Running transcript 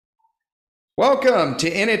Welcome to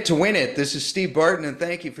In It to Win It. This is Steve Barton, and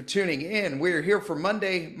thank you for tuning in. We're here for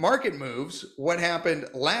Monday market moves, what happened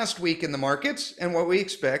last week in the markets, and what we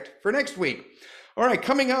expect for next week. All right,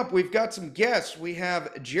 coming up, we've got some guests. We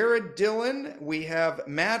have Jared Dillon, we have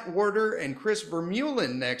Matt Warder, and Chris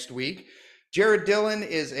Vermeulen next week. Jared Dillon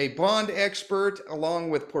is a bond expert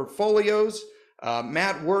along with portfolios.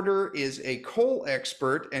 Matt Warder is a coal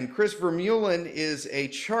expert, and Chris Vermeulen is a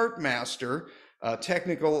chart master.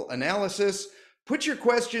 Technical analysis. Put your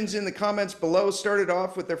questions in the comments below. Start it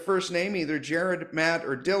off with their first name, either Jared, Matt,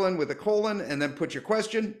 or Dylan with a colon, and then put your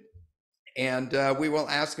question, and we will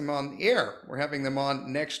ask them on the air. We're having them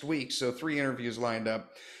on next week, so 3 interviews lined up.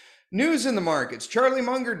 News in the markets. Charlie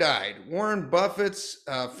Munger died. Warren Buffett's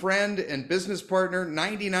friend and business partner,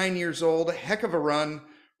 99 years old, heck of a run.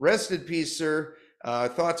 Rest in peace, sir.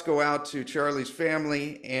 Thoughts go out to Charlie's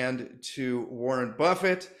family and to Warren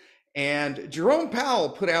Buffett. And Jerome Powell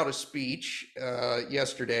put out a speech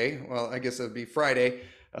yesterday. Well, I guess that'd be Friday.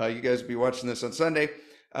 You guys will be watching this on Sunday.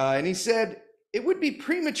 And he said, it would be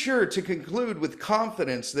premature to conclude with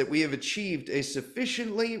confidence that we have achieved a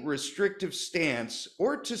sufficiently restrictive stance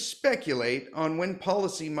or to speculate on when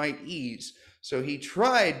policy might ease. So he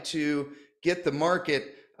tried to get the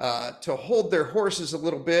market to hold their horses a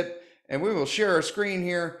little bit. And we will share our screen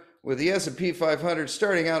here with the S&P 500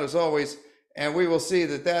 starting out as always. And we will see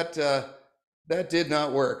that did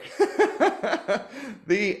not work.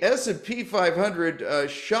 The S&P 500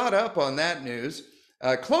 shot up on that news,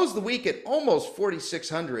 closed the week at almost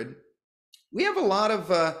 4,600. We have a lot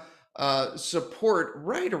of support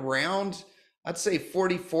right around, I'd say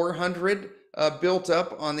 4,400 built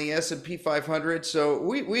up on the S&P 500. So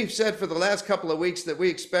we've said for the last couple of weeks that we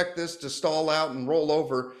expect this to stall out and roll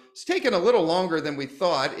over. It's taken a little longer than we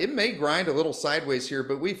thought. It may grind a little sideways here,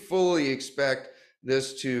 but we fully expect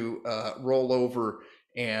this to roll over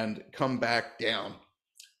and come back down.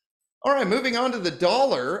 All right, moving on to the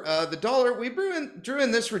dollar. The dollar, we drew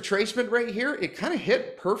in this retracement right here. It kind of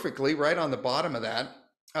hit perfectly right on the bottom of that.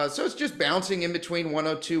 So it's just bouncing in between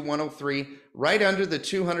 102, 103, right under the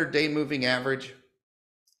 200-day moving average.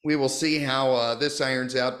 We will see how this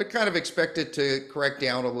irons out, but kind of expect it to correct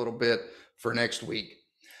down a little bit for next week.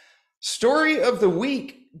 Story of the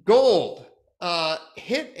week, gold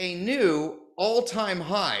hit a new all-time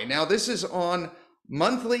high. Now this is on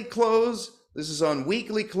monthly close, this is on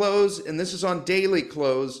weekly close, and this is on daily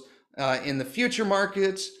close in the future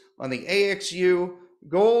markets, on the AXU.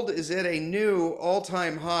 Gold is at a new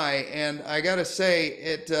all-time high, and I gotta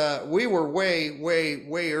say, we were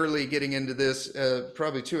way early getting into this,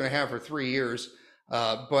 probably 2.5 or 3 years,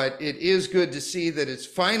 but it is good to see that it's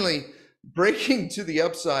finally breaking to the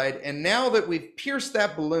upside. And now that we've pierced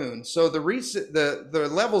that balloon, so the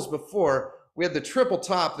levels before, we had the triple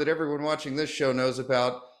top that everyone watching this show knows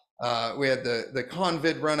about. We had the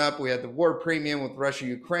COVID run up, we had the war premium with Russia,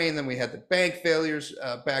 Ukraine, then we had the bank failures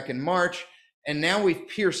back in March, and now we've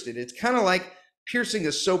pierced it. It's kind of like piercing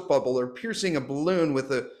a soap bubble or piercing a balloon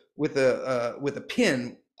with a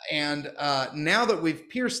pin. And now that we've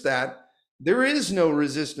pierced that, there is no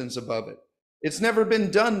resistance above it. It's never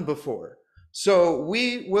been done before. So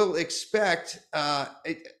we will expect,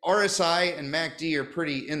 RSI and MACD are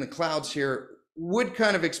pretty in the clouds here, would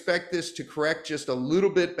kind of expect this to correct just a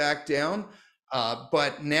little bit back down.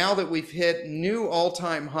 But now that we've hit new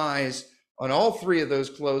all-time highs on all 3 of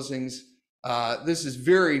those closings, this is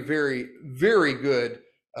very good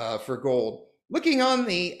for gold. Looking on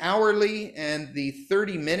the hourly and the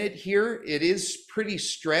 30-minute here, it is pretty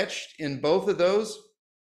stretched in both of those.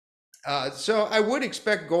 So I would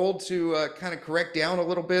expect gold to kind of correct down a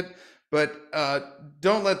little bit, but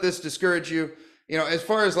don't let this discourage you. You know, as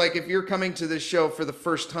far as like if you're coming to this show for the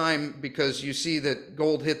first time because you see that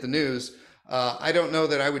gold hit the news, I don't know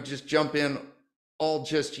that I would just jump in all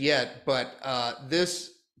just yet, but this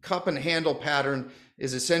cup and handle pattern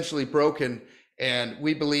is essentially broken, and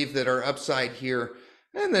we believe that our upside here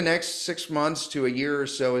in the next 6 months to a year or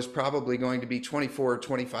so is probably going to be $2,400 or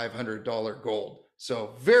 $2,500 gold.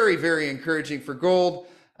 So very encouraging for gold.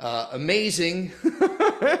 Amazing.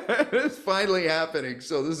 It's finally happening.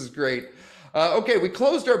 So this is great. Okay, we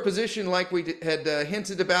closed our position like we had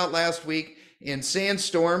hinted about last week in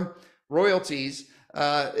Sandstorm Royalties.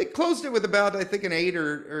 It closed it with about, I think, an 8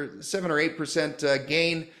 or 7 or 8%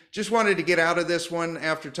 gain. Just wanted to get out of this one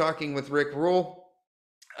after talking with Rick Rule.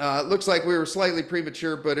 Looks like we were slightly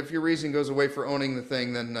premature, but if your reason goes away for owning the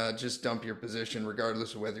thing, then just dump your position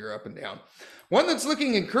regardless of whether you're up and down. One that's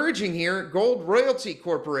looking encouraging here, Gold Royalty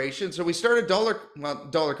Corporation. So we started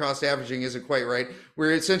dollar cost averaging isn't quite right.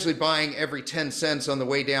 We're essentially buying every 10 cents on the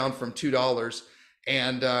way down from $2.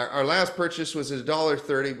 And our last purchase was at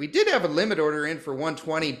 $1.30. We did have a limit order in for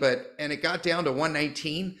 120, and it got down to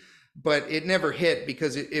 119, but it never hit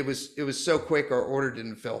because it was so quick our order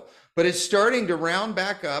didn't fill. But it's starting to round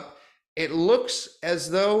back up. It looks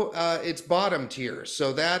as though it's bottomed here.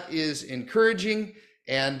 So that is encouraging,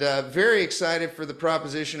 and very excited for the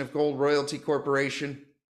proposition of Gold Royalty Corporation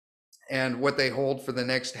and what they hold for the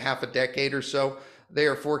next half a decade or so. They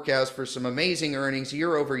are forecast for some amazing earnings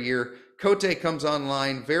year over year. Cote comes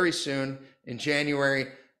online very soon in January,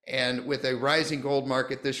 and with a rising gold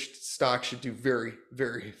market, this stock should do very,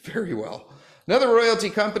 very, very well. Another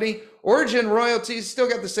royalty company, Origin Royalties, still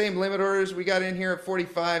got the same limit orders. We got in here at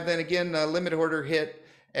 45, then again, limit order hit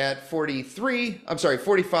at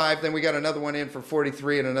 45. Then we got another one in for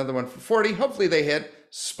 43 and another one for 40. Hopefully they hit.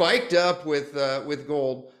 Spiked up with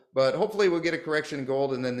gold, but hopefully we'll get a correction in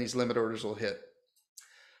gold and then these limit orders will hit.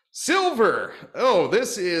 Silver. Oh,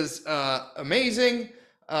 this is amazing.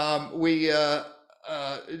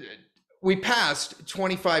 We passed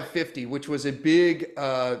 25.50, which was a big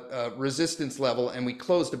resistance level, and we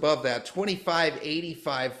closed above that,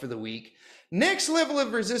 25.85 for the week. Next level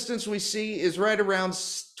of resistance we see is right around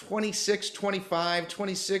 26.25,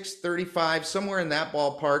 26.35, somewhere in that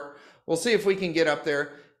ballpark. We'll see if we can get up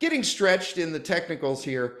there. Getting stretched in the technicals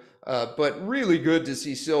here, but really good to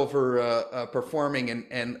see silver performing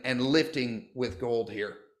and lifting with gold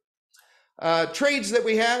here. Trades that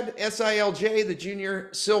we had, SILJ, the Junior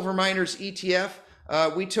Silver Miners ETF,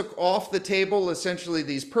 we took off the table essentially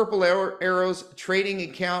these purple arrows trading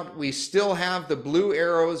account. We still have the blue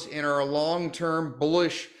arrows in our long-term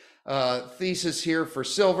bullish thesis here for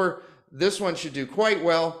silver. This one should do quite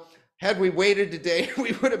well. Had we waited today,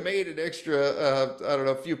 we would have made an extra, I don't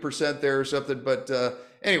know, a few percent there or something. But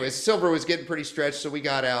anyways, silver was getting pretty stretched, so we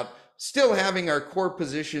got out. Still having our core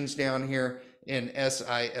positions down here in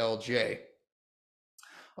SILJ.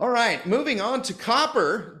 All right, moving on to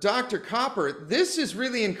copper, Dr. Copper. This is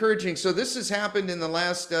really encouraging. So this has happened in the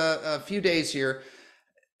last few days here.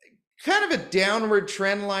 Kind of a downward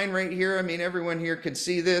trend line right here. I mean, everyone here can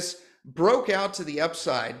see this. Broke out to the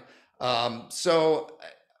upside. So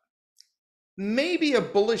maybe a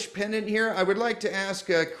bullish pendant here. I would like to ask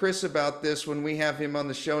Chris about this when we have him on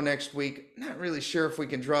the show next week. Not really sure if we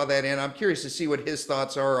can draw that in. I'm curious to see what his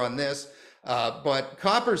thoughts are on this. But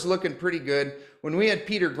copper's looking pretty good. When we had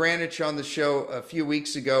Peter Granich on the show a few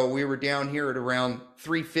weeks ago, we were down here at around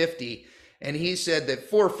 350, and he said that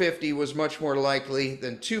 450 was much more likely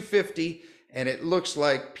than 250, and it looks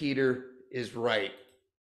like Peter is right.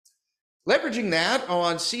 Leveraging that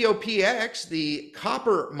on COPX, the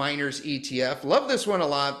Copper Miners ETF. Love this one a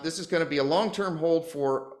lot. This is going to be a long-term hold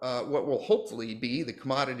for what will hopefully be the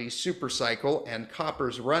commodities super cycle and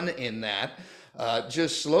copper's run in that.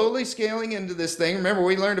 Just slowly scaling into this thing. Remember,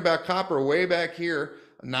 we learned about copper way back here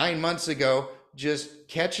 9 months ago, just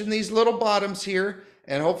catching these little bottoms here.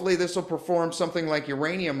 And hopefully this will perform something like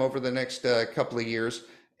uranium over the next couple of years,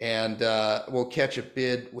 and we'll catch a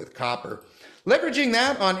bid with copper. Leveraging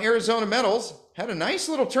that on Arizona Metals, had a nice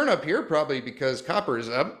little turn up here, probably because copper is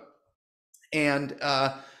up. And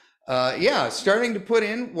yeah, starting to put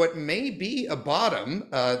in what may be a bottom.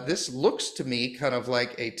 This looks to me kind of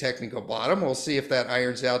like a technical bottom. We'll see if that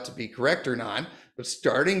irons out to be correct or not, but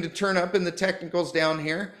starting to turn up in the technicals down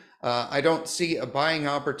here. I don't see a buying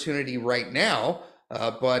opportunity right now,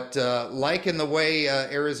 but liking the way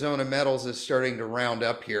Arizona Metals is starting to round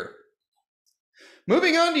up here.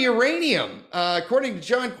 Moving on to uranium. According to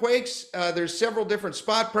John Quakes, there's several different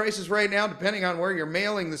spot prices right now, depending on where you're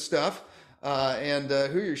mailing the stuff. And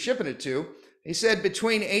who you're shipping it to. He said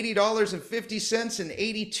between $80.50 and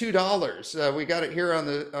 $82. We got it here on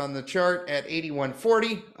the chart at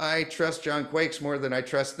 $81.40. I trust John Quakes more than I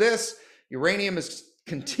trust this. Uranium is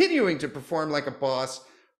continuing to perform like a boss,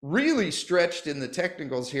 really stretched in the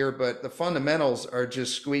technicals here, but the fundamentals are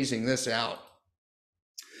just squeezing this out.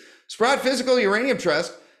 Sprott Physical Uranium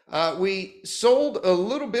Trust. We sold a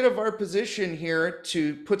little bit of our position here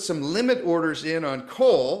to put some limit orders in on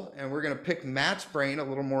coal, and we're going to pick Matt's brain a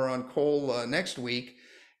little more on coal next week.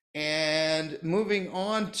 And moving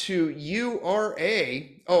on to URA.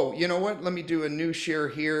 Oh, you know what? Let me do a new share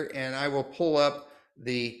here, and I will pull up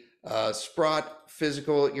the Sprott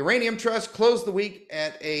Physical Uranium Trust. Closed the week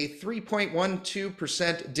at a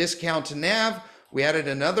 3.12% discount to NAV. We added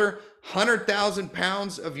another 100,000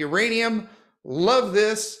 pounds of uranium. Love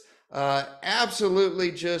this.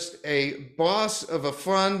 Absolutely just a boss of a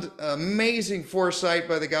fund. Amazing foresight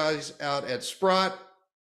by the guys out at Sprott.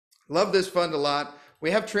 Love this fund a lot.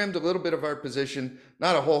 We have trimmed a little bit of our position,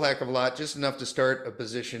 not a whole heck of a lot, just enough to start a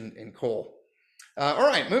position in coal. All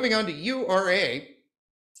right, moving on to URA.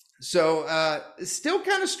 So still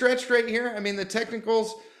kind of stretched right here. I mean, the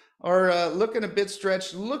technicals are looking a bit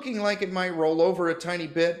stretched, looking like it might roll over a tiny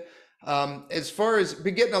bit. As far as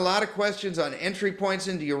been getting a lot of questions on entry points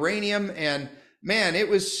into uranium, and man, it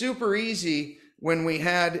was super easy when we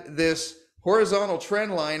had this horizontal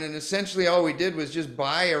trend line, and essentially all we did was just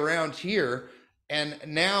buy around here. And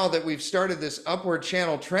now that we've started this upward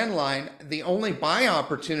channel trend line, the only buy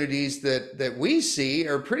opportunities that we see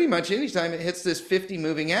are pretty much anytime it hits this 50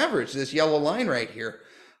 moving average, this yellow line right here.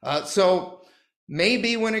 So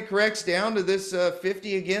maybe when it corrects down to this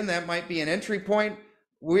 50 again, that might be an entry point.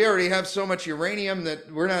 We already have so much uranium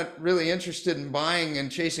that we're not really interested in buying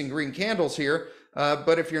and chasing green candles here.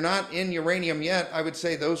 But if you're not in uranium yet, I would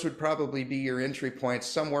say those would probably be your entry points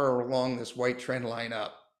somewhere along this white trend line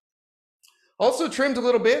up. Also trimmed a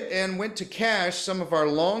little bit and went to cash some of our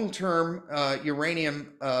long-term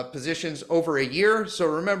uranium positions over a year. So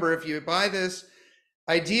remember, if you buy this,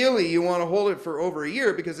 ideally you want to hold it for over a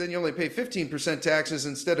year, because then you only pay 15% taxes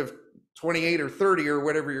instead of 28 or 30 or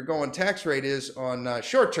whatever your going tax rate is on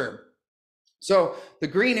short term. So the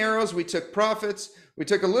green arrows, we took profits. We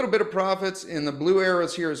took a little bit of profits in the blue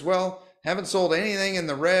arrows here as well. Haven't sold anything in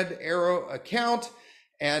the red arrow account.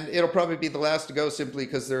 And it'll probably be the last to go simply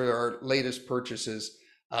because they're our latest purchases.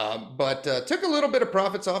 But took a little bit of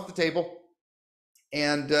profits off the table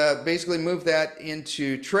and basically moved that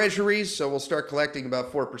into treasuries. So we'll start collecting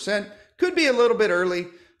about 4%. Could be a little bit early,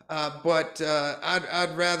 but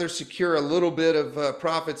I'd rather secure a little bit of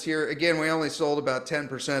profits here. Again, we only sold about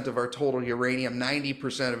 10% of our total uranium.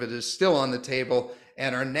 90% of it is still on the table.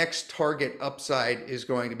 And our next target upside is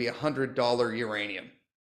going to be $100 uranium.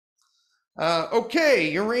 Okay,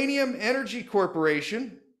 Uranium Energy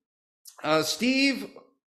Corporation. Steve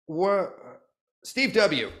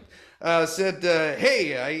W. Said,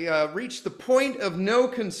 hey, I reached the point of no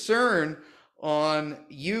concern on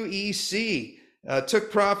UEC.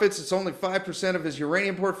 Took profits. It's only 5% of his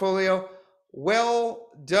uranium portfolio. Well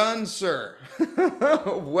done, sir.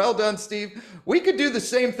 Well done, Steve. We could do the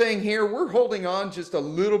same thing here. We're holding on just a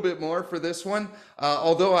little bit more for this one,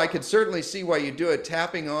 although I could certainly see why you do it,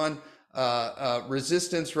 tapping on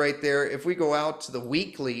resistance right there. If we go out to the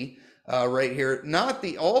weekly right here, not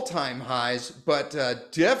the all-time highs, but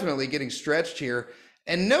definitely getting stretched here.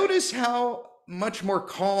 And notice how much more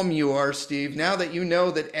calm you are, Steve, now that you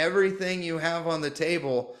know that everything you have on the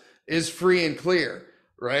table is free and clear,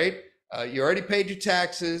 right? You already paid your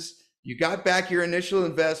taxes, you got back your initial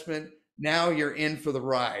investment, now you're in for the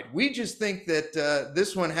ride. We just think that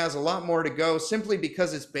this one has a lot more to go simply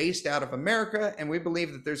because it's based out of America, and we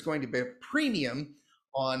believe that there's going to be a premium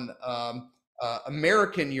on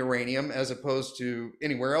American uranium as opposed to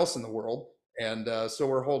anywhere else in the world. And so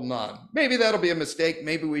we're holding on. Maybe that'll be a mistake.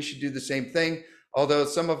 Maybe we should do the same thing. Although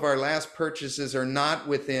some of our last purchases are not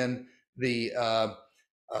within the,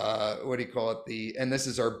 what do you call it? And this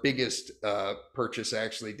is our biggest purchase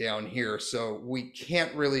actually down here. So we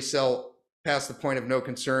can't really sell past the point of no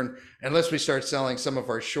concern unless we start selling some of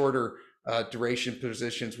our shorter duration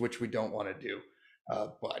positions, which we don't want to do.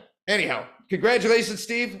 But anyhow, congratulations,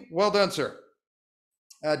 Steve. Well done, sir.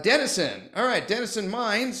 Denison. All right, Denison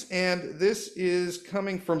Mines, and this is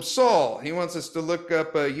coming from Saul. He wants us to look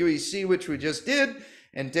up UEC, which we just did,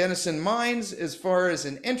 and Denison Mines as far as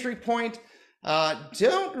an entry point.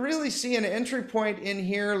 Don't really see an entry point in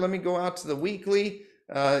here. Let me go out to the weekly.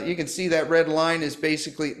 You can see that red line is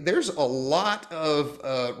basically, there's a lot of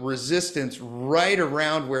resistance right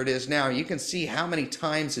around where it is now. You can see how many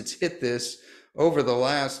times it's hit this over the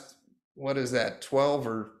last, what is that, 12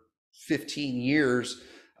 or 15 years.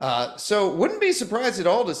 So wouldn't be surprised at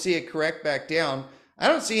all to see it correct back down. I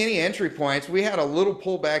don't see any entry points. We had a little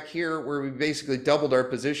pullback here where we basically doubled our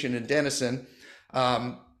position in Denison.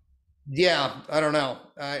 Yeah, I don't know.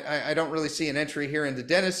 I don't really see an entry here into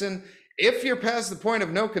Denison. If you're past the point of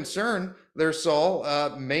no concern there,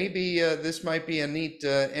 Saul, maybe this might be a neat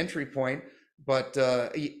entry point, but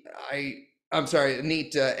I'm sorry, a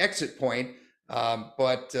neat exit point.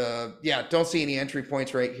 Yeah, don't see any entry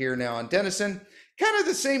points right here now on Denison. Kind of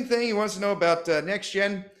the same thing. He wants to know about next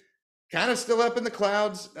gen. Kind of still up in the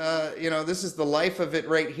clouds. You know, this is the life of it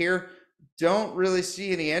right here. Don't really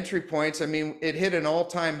see any entry points. I mean, it hit an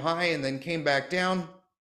all-time high and then came back down.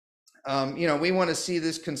 You know, we want to see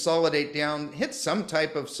this consolidate down, hit some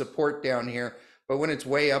type of support down here. But when it's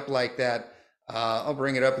way up like that, I'll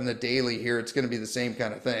bring it up in the daily here. It's going to be the same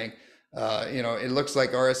kind of thing. You know, it looks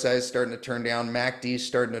like RSI is starting to turn down. MACD is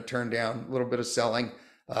starting to turn down. A little bit of selling.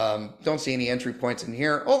 Don't see any entry points in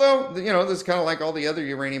here. Although, you know, this is kind of like all the other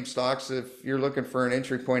uranium stocks. If you're looking for an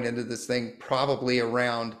entry point into this thing, probably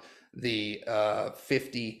around the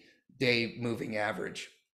 50-day moving average.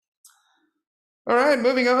 All right,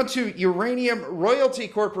 moving on to Uranium Royalty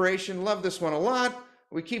Corporation. Love this one a lot.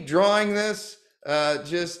 We keep drawing this,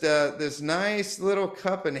 this nice little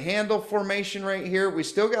cup and handle formation right here. We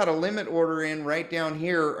still got a limit order in right down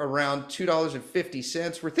here around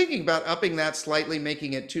 $2.50. We're thinking about upping that slightly,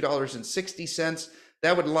 making it $2.60.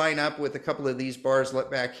 That would line up with a couple of these bars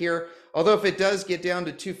back here. Although if it does get down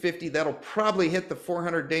to 250, that'll probably hit the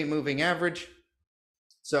 400-day moving average.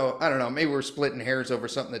 So I don't know, maybe we're splitting hairs over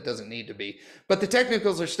something that doesn't need to be. But the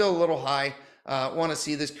technicals are still a little high. Want to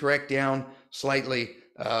see this correct down slightly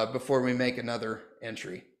before we make another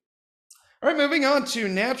entry. All right, moving on to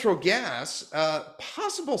natural gas.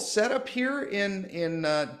 Possible setup here in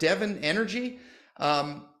Devon Energy.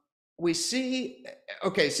 We see,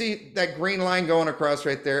 okay, see that green line going across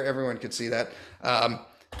right there? Everyone can see that.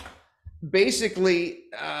 Basically,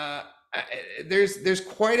 there's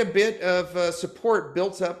quite a bit of support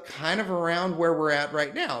built up kind of around where we're at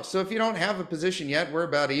right now. So if you don't have a position yet, we're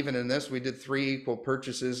about even in this. We did 3 equal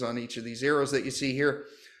purchases on each of these arrows that you see here.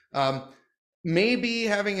 Maybe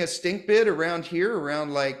having a stink bid around here,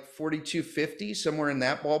 around like 42.50, somewhere in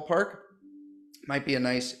that ballpark, might be a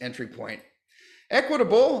nice entry point.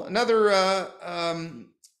 Equitable, another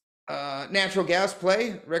natural gas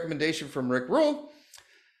play, recommendation from Rick Rule.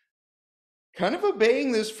 Kind of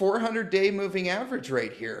obeying this 400-day moving average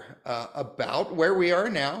right here, about where we are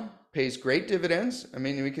now, pays great dividends. I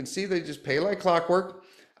mean, we can see they just pay like clockwork.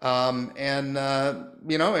 You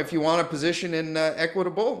know, if you want a position in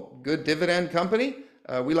Equitable, good dividend company.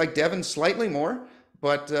 We like Devon slightly more,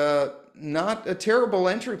 but not a terrible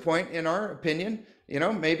entry point in our opinion. You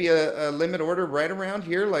know, maybe a limit order right around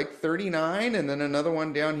here, like 39, and then another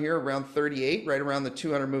one down here around 38, right around the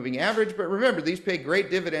 200 moving average. But remember, these pay great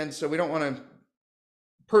dividends, so we don't want to,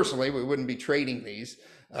 personally, we wouldn't be trading these,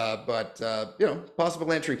 you know,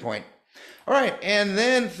 possible entry point. All right, and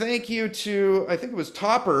then thank you to, I think it was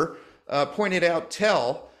Topper, pointed out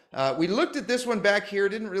Tell. We looked at this one back here,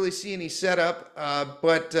 didn't really see any setup,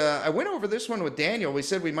 but I went over this one with Daniel. We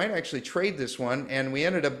said we might actually trade this one, and we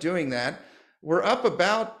ended up doing that. We're up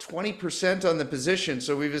about 20% on the position,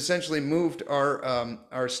 so we've essentially moved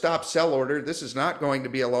our stop sell order. This is not going to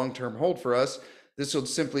be a long-term hold for us. This will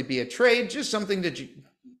simply be a trade, just something to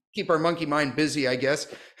keep our monkey mind busy, I guess,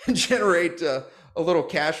 and generate a little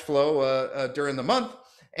cash flow during the month.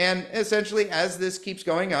 And essentially, as this keeps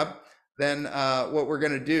going up, then what we're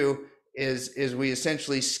going to do is we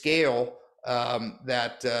essentially scale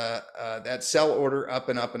that sell order up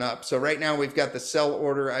and up and up. So right now we've got the sell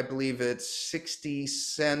order, I believe it's 60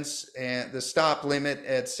 cents, and the stop limit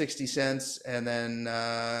at 60 cents, and then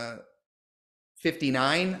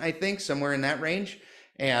 59, I think, somewhere in that range.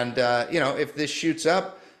 And you know, if this shoots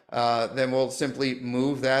up, then we'll simply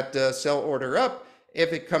move that sell order up.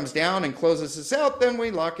 If it comes down and closes us out, then we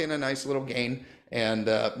lock in a nice little gain and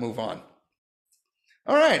move on.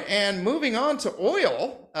 All right, and moving on to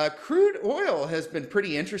oil. Crude oil has been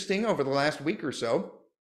pretty interesting over the last week or so.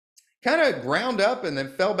 Kind of ground up and then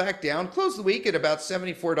fell back down, closed the week at about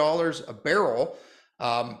 $74 a barrel.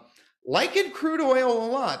 Like in crude oil a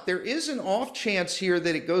lot, there is an off chance here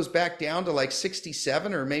that it goes back down to like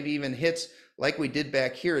 67 or maybe even hits like we did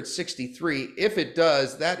back here at 63. If it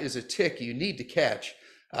does, that is a tick you need to catch.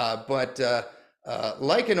 Like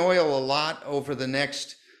in oil a lot over the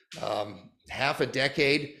next half a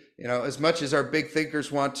decade, you know, as much as our big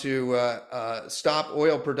thinkers want to stop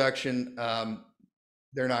oil production,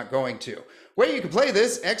 they're not going to. Where you can play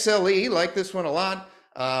this, XLE, like this one a lot,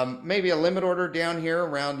 maybe a limit order down here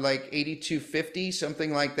around like 82.50,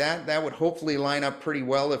 something like that. That would hopefully line up pretty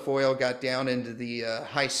well if oil got down into the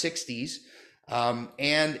high 60s.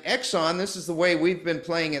 And Exxon, this is the way we've been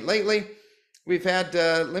playing it lately. We've had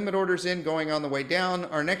limit orders in going on the way down.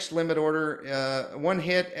 Our next limit order, one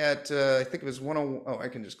hit at, I think it was 10, oh, I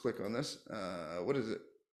can just click on this. What is it?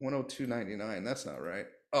 102.99. That's not right.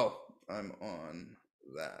 Oh, I'm on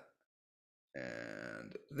that.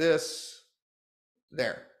 And this,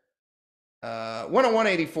 there.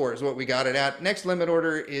 101.84 is what we got it at. Next limit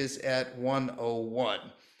order is at 101.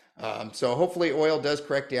 So hopefully oil does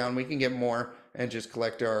correct down. We can get more and just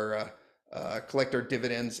collect our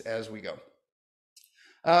dividends as we go.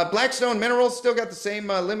 Blackstone Minerals still got the same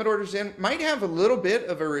limit orders in. Might have a little bit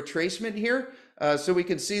of a retracement here. So we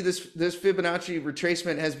can see this Fibonacci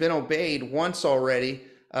retracement has been obeyed once already.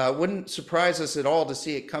 Wouldn't surprise us at all to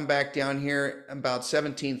see it come back down here about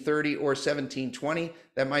 1730 or 1720.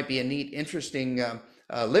 That might be a neat, interesting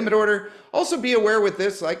limit order. Also be aware with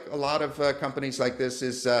this, like a lot of companies like this,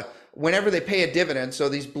 is whenever they pay a dividend, so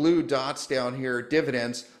these blue dots down here are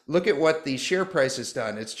dividends, look at what the share price has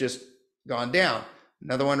done. It's just gone down.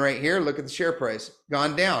 Another one right here, look at the share price,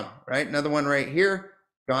 gone down, right? Another one right here,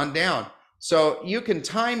 gone down. So you can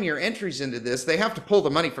time your entries into this. They have to pull the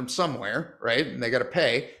money from somewhere, right? And they got to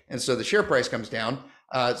pay. And so the share price comes down.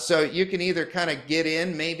 So you can either kind of get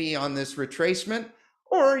in maybe on this retracement,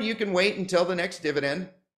 or you can wait until the next dividend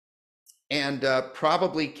and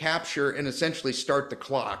probably capture and essentially start the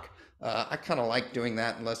clock. I kind of like doing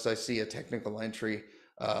that unless I see a technical entry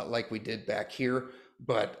like we did back here.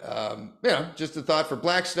 But yeah, just a thought for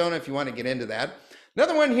Blackstone if you want to get into that.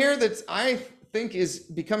 Another one here that I think is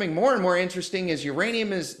becoming more and more interesting is uranium.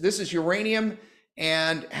 This is uranium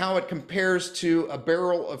and how it compares to a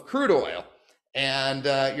barrel of crude oil. And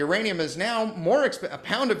uranium is now more a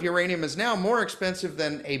pound of uranium is now more expensive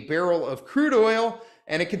than a barrel of crude oil,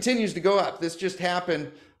 and it continues to go up. This just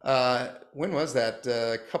happened. When was that?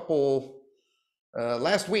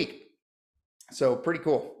 Last week. So pretty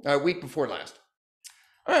cool. A week before last.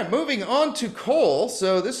 All right, moving on to coal.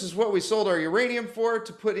 So this is what we sold our uranium for,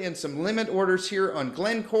 to put in some limit orders here on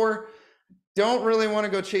Glencore. Don't really want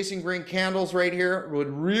to go chasing green candles right here. Would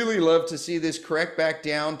really love to see this correct back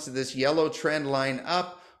down to this yellow trend line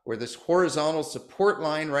up, or this horizontal support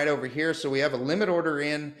line right over here. So we have a limit order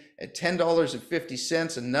in at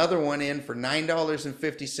 $10.50, another one in for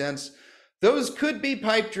 $9.50. Those could be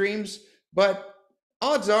pipe dreams, but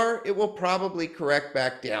odds are it will probably correct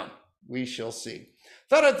back down. We shall see.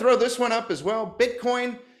 Thought I'd throw this one up as well.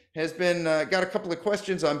 Bitcoin has been, got a couple of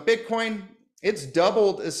questions on Bitcoin. It's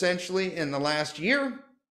doubled essentially in the last year,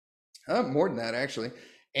 more than that actually,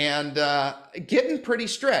 and getting pretty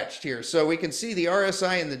stretched here. So we can see the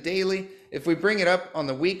RSI in the daily. If we bring it up on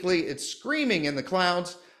the weekly, it's screaming in the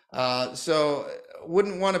clouds. So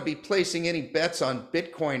wouldn't want to be placing any bets on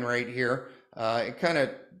Bitcoin right here. It kind of,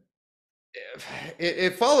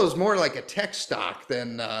 it follows more like a tech stock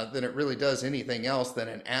than it really does anything else than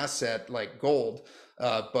an asset like gold.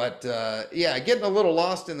 Yeah, getting a little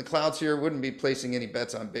lost in the clouds here. Wouldn't be placing any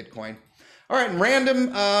bets on Bitcoin. All right, and random,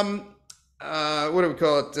 what do we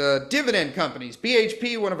call it? Dividend companies.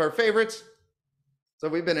 BHP, one of our favorites. So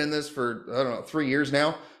we've been in this for, I don't know, 3 years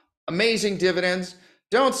now. Amazing dividends.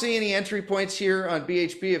 Don't see any entry points here on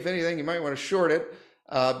BHP. If anything, you might want to short it.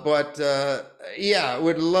 Yeah,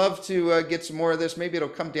 would love to get some more of this. Maybe it'll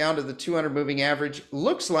come down to the 200 moving average.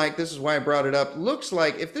 Looks like, this is why I brought it up, looks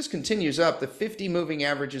like if this continues up, the 50 moving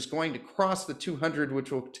average is going to cross the 200,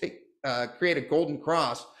 which will create a golden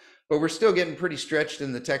cross. But we're still getting pretty stretched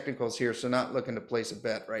in the technicals here, so not looking to place a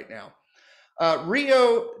bet right now.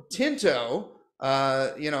 Rio Tinto,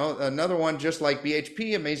 you know, another one just like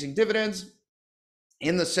BHP, amazing dividends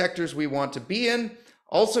in the sectors we want to be in.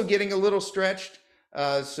 Also getting a little stretched.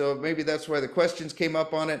 So maybe that's why the questions came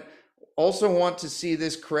up on it. Also want to see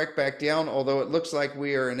this correct back down, although it looks like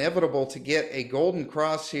we are inevitable to get a golden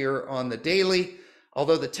cross here on the daily.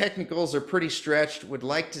 Although the technicals are pretty stretched, would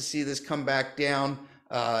like to see this come back down,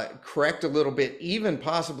 correct a little bit, even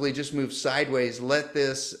possibly just move sideways, let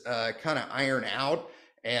this kind of iron out,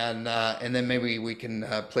 and then maybe we can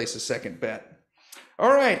place a second bet.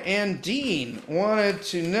 All right, and Dean wanted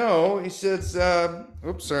to know, he says,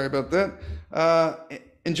 oops, sorry about that.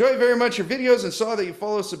 Enjoy very much your videos and saw that you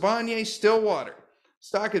follow Sibanye Stillwater.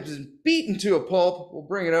 Stock has been beaten to a pulp. We'll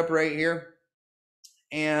bring it up right here.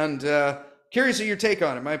 And curious of your take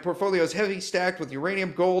on it. My portfolio is heavy stacked with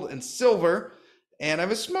uranium, gold, and silver. And I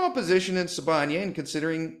have a small position in Sibanye and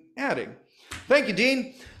considering adding. Thank you,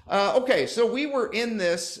 Dean. Okay, so we were in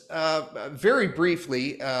this very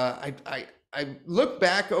briefly. I looked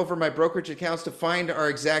back over my brokerage accounts to find our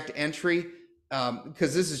exact entry,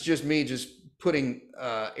 because this is just me just putting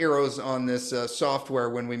arrows on this software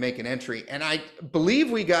when we make an entry. And I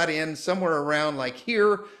believe we got in somewhere around like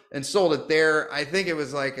here and sold it there. I think it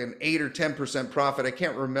was like an 8 or 10% profit. I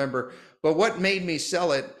can't remember. But what made me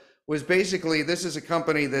sell it was basically, this is a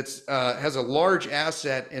company that's has a large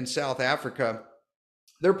asset in South Africa.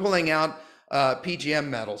 They're pulling out PGM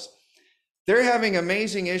metals. They're having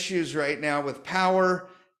amazing issues right now with power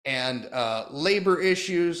and labor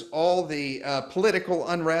issues, all the political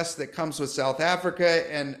unrest that comes with South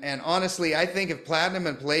Africa. And honestly, I think if platinum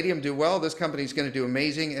and palladium do well, this company is going to do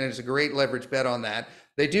amazing, and it's a great leverage bet on that.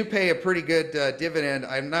 They do pay a pretty good dividend.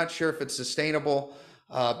 I'm not sure if it's sustainable,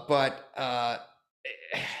 but a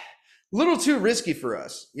little too risky for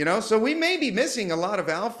us, you know? So we may be missing a lot of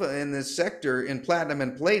alpha in this sector in platinum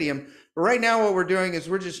and palladium. But right now what we're doing is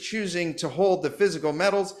we're just choosing to hold the physical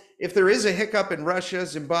metals. If there is a hiccup in Russia,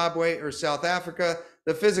 Zimbabwe, or South Africa,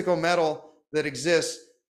 the physical metal that exists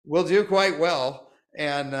will do quite well.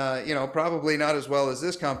 And, you know, probably not as well as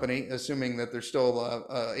this company, assuming that they're still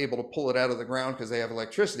able to pull it out of the ground because they have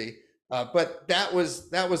electricity. But that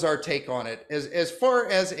was our take on it. As far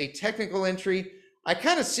as a technical entry, I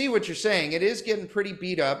kind of see what you're saying. It is getting pretty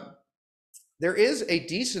beat up. There is a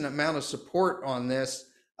decent amount of support on this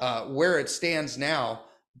where it stands now,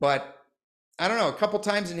 but I don't know, a couple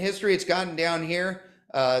times in history it's gotten down here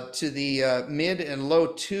to the mid and low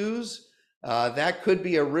twos. That could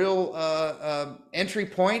be a real entry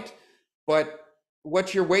point, but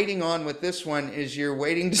what you're waiting on with this one is you're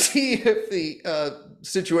waiting to see if the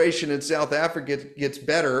situation in South Africa gets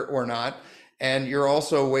better or not, and you're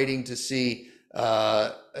also waiting to see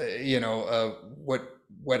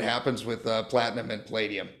what happens with platinum and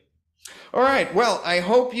palladium. All right, well, I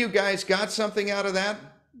hope you guys got something out of that.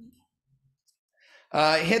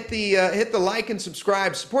 Hit the like and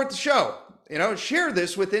subscribe, support the show. Share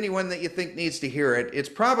this with anyone that you think needs to hear it. It's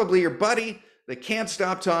probably your buddy that can't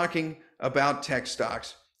stop talking about tech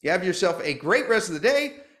stocks. You have yourself a great rest of the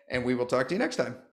day, and we will talk to you next time.